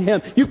trust in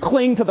Him. You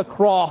cling to the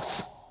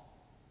cross.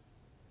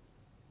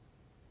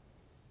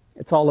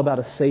 It's all about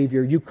a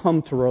Savior. You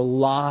come to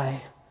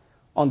rely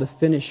on the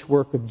finished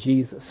work of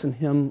Jesus and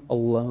Him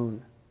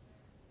alone.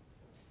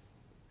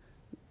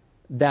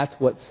 That's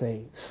what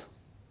saves.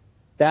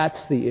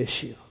 That's the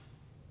issue.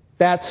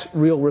 That's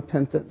real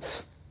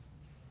repentance.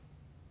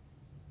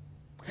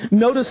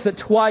 Notice that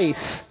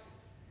twice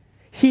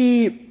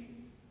He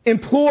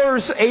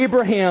implores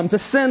Abraham to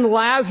send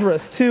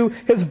Lazarus to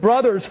his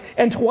brothers,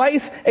 and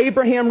twice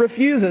Abraham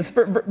refuses.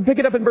 Pick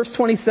it up in verse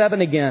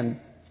 27 again.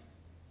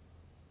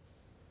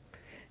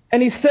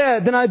 And he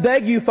said, then I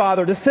beg you,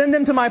 Father, to send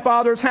him to my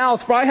father's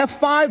house, for I have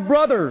 5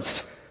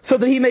 brothers, so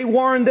that he may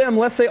warn them,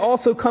 lest they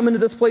also come into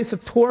this place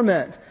of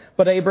torment.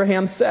 But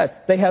Abraham said,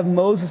 they have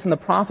Moses and the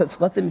prophets,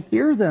 let them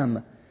hear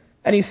them.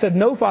 And he said,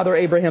 no, Father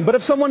Abraham, but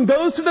if someone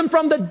goes to them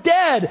from the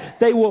dead,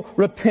 they will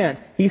repent.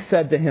 He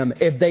said to him,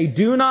 if they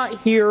do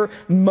not hear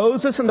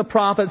Moses and the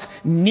prophets,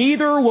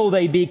 neither will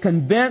they be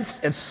convinced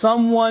if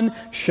someone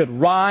should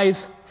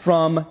rise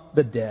from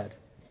the dead.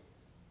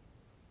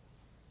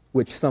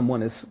 Which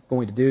someone is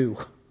going to do.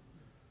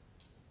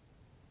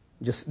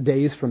 Just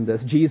days from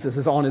this, Jesus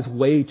is on His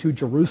way to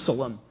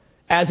Jerusalem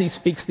as He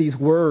speaks these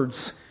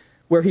words,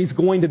 where He's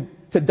going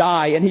to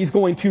die and He's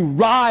going to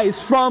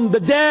rise from the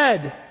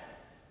dead.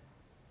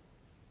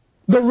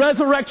 The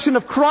resurrection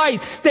of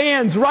Christ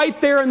stands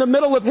right there in the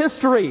middle of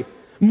history.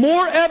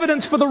 More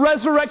evidence for the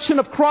resurrection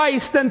of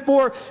Christ than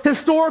for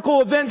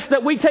historical events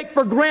that we take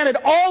for granted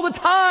all the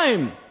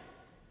time.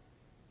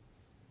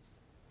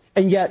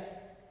 And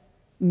yet,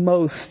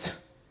 most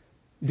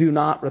do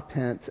not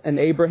repent. And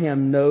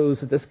Abraham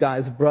knows that this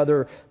guy's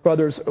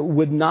brothers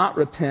would not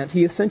repent.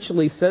 He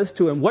essentially says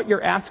to him, what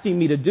you're asking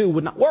me to do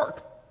would not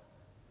work.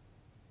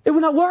 It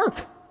would not work.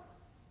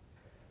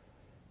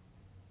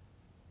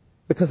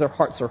 Because their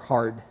hearts are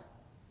hard.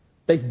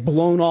 They've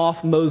blown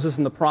off Moses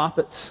and the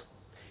prophets.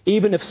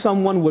 Even if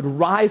someone would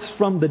rise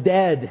from the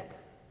dead,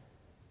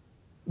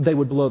 they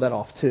would blow that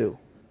off too.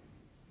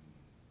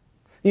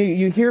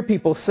 You hear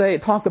people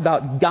talk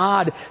about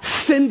God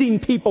sending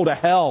people to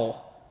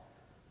hell.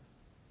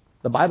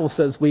 The Bible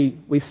says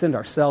we send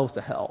ourselves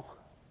to hell.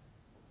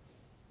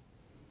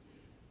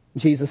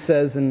 Jesus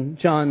says in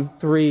John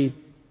 3,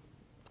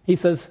 He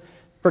says,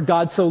 for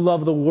God so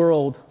loved the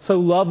world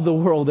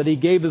that He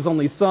gave His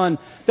only Son,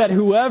 that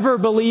whoever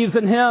believes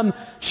in Him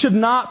should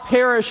not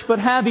perish but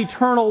have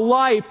eternal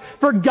life.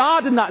 For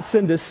God did not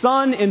send His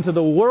Son into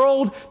the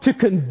world to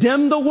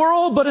condemn the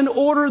world, but in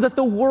order that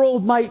the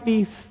world might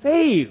be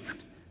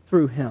saved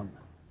through Him.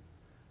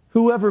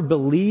 Whoever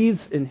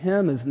believes in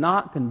Him is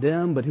not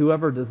condemned, but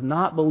whoever does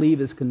not believe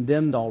is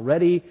condemned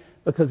already,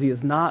 because he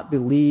has not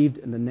believed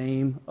in the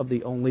name of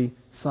the only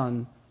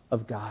Son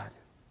of God.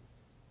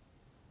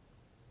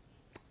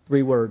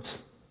 3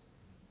 words.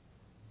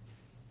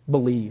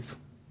 Believe.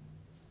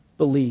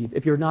 believe.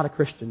 If you're not a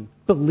Christian,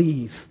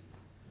 believe.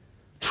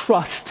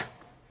 Trust.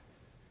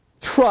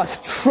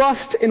 Trust.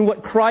 Trust in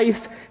what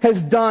Christ has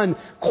done.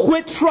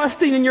 Quit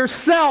trusting in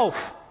yourself.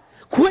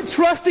 Quit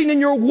trusting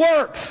in your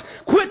works.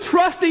 Quit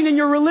trusting in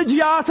your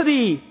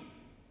religiosity.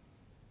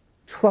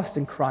 Trust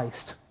in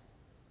Christ.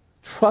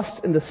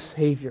 Trust in the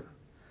Savior.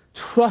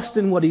 Trust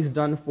in what He's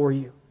done for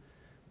you.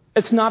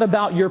 It's not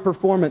about your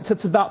performance.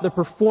 It's about the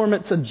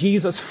performance of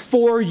Jesus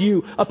for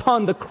you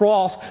upon the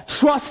cross.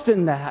 Trust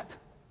in that.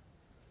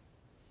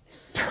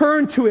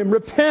 Turn to Him,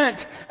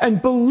 repent,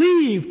 and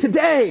believe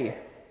today.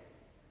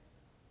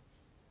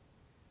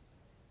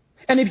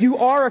 And if you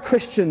are a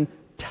Christian,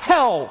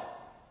 tell.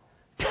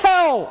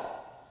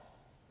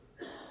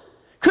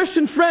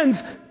 Christian friends,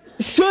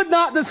 should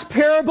not this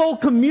parable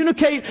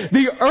communicate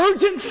the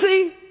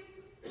urgency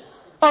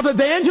of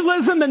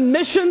evangelism and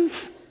missions?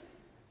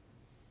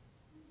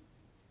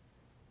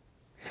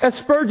 As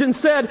Spurgeon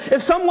said,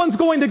 if someone's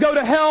going to go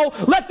to hell,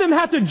 let them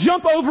have to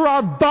jump over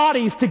our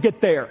bodies to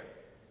get there.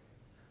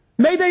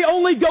 May they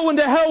only go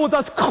into hell with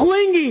us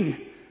clinging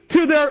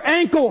to their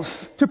ankles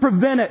to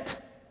prevent it.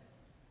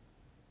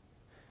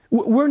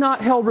 We're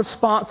not held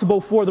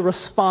responsible for the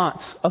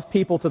response of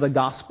people to the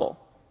gospel.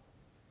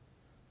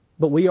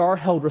 But we are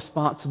held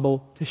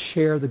responsible to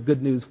share the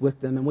good news with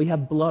them. And we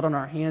have blood on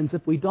our hands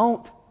if we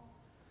don't.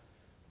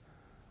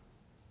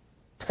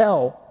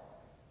 Tell.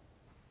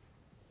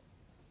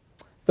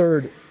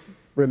 Third,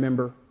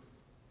 remember.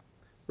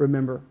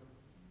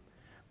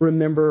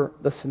 Remember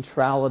the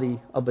centrality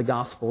of the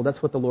gospel.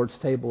 That's what the Lord's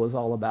table is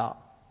all about.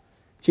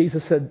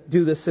 Jesus said,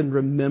 do this in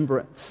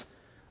remembrance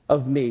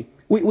of me.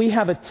 We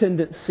have a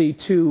tendency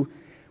to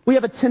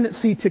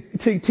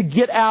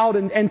get out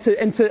and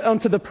to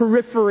onto the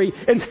periphery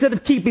instead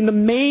of keeping the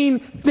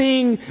main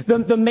thing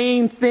the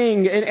main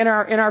thing in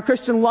our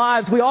Christian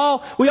lives. We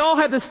all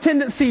have this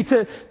tendency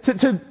to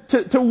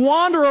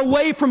wander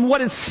away from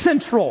what is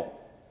central.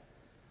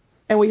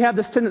 And we have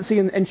this tendency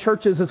in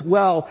churches as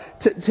well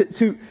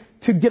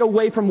to get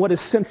away from what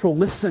is central.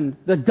 Listen,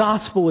 the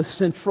gospel is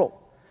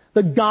central.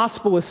 The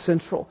gospel is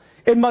central.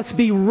 It must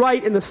be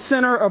right in the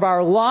center of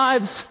our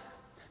lives,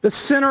 the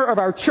center of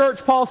our church.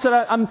 Paul said,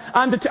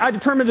 I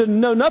determined to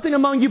know nothing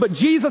among you but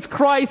Jesus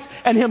Christ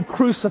and Him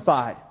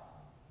crucified.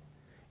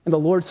 And the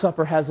Lord's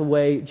Supper has a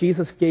way.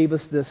 Jesus gave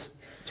us this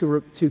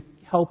to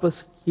help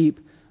us keep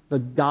the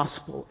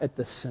gospel at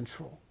the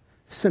central,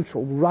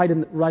 right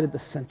at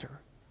the center.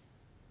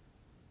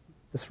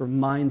 This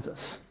reminds us,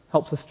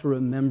 helps us to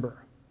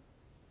remember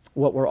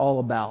what we're all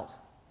about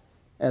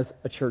as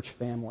a church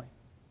family.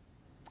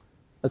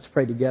 Let's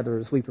pray together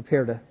as we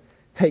prepare to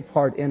take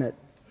part in it.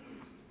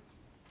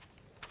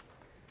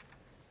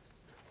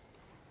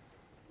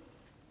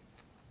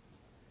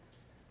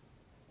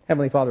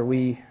 Heavenly Father,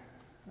 we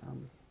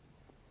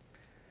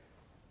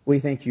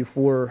thank You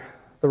for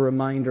the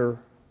reminder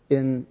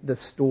in the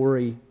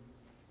story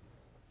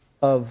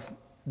of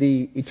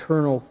the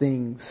eternal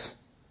things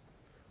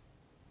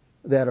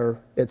that are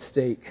at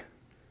stake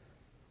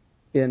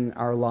in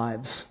our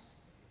lives,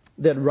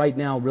 that right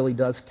now really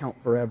does count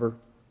forever.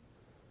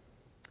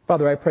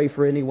 Father, I pray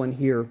for anyone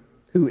here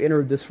who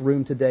entered this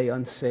room today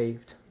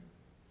unsaved.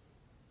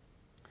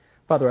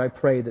 Father, I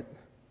pray that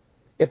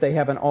if they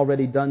haven't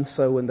already done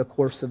so in the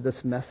course of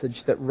this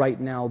message, that right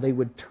now they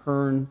would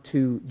turn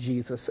to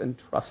Jesus and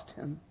trust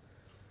Him,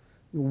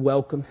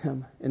 welcome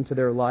Him into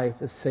their life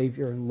as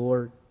Savior and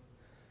Lord.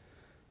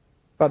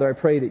 Father, I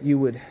pray that You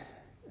would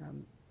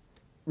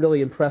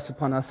really impress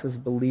upon us as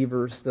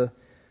believers the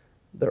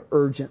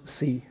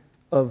urgency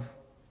of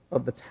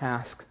the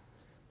task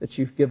that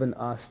You've given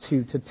us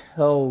to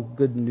tell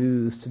good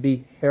news, to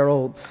be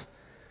heralds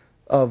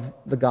of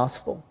the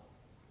gospel.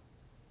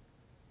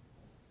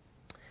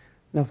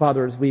 Now,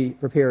 Father, as we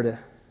prepare to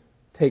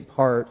take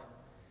part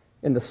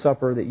in the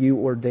supper that You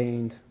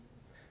ordained,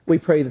 we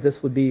pray that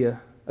this would be a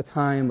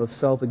time of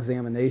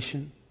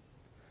self-examination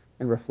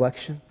and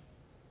reflection.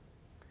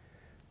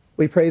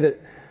 We pray that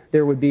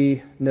there would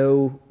be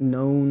no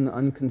known,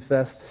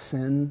 unconfessed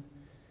sin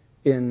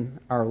in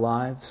our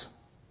lives,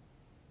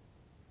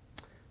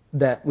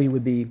 that we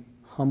would be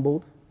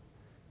humbled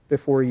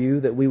before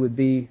You, that we would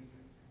be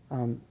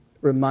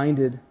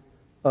reminded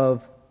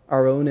of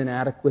our own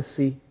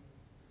inadequacy,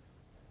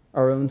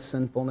 our own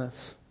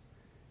sinfulness,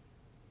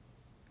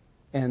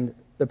 and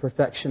the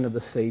perfection of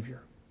the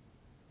Savior,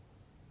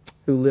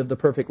 who lived the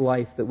perfect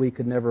life that we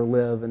could never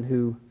live, and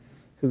who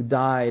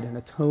died an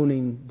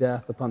atoning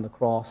death upon the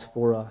cross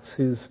for us,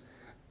 whose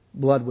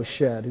blood was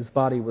shed, whose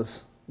body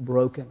was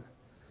broken,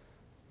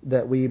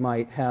 that we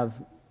might have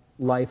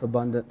life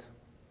abundant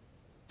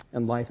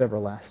and life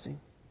everlasting.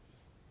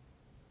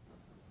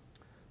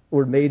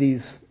 Lord, may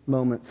these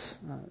moments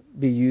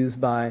be used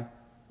by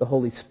the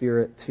Holy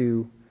Spirit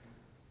to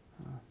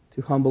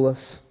humble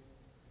us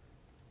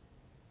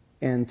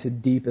and to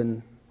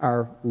deepen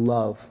our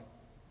love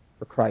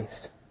for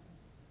Christ.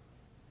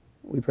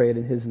 We pray it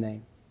in His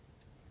name.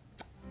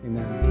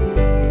 Amen.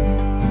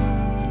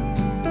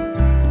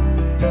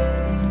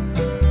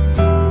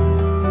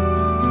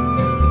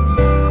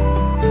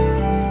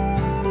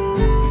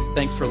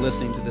 Thanks for listening.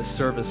 this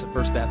service at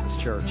First Baptist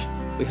Church.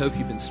 We hope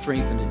you've been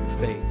strengthened in your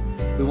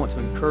faith. We want to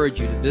encourage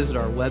you to visit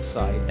our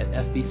website at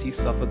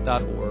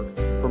fbcsuffolk.org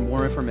for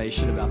more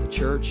information about the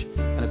church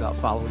and about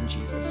following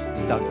Jesus.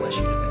 God bless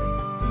you today.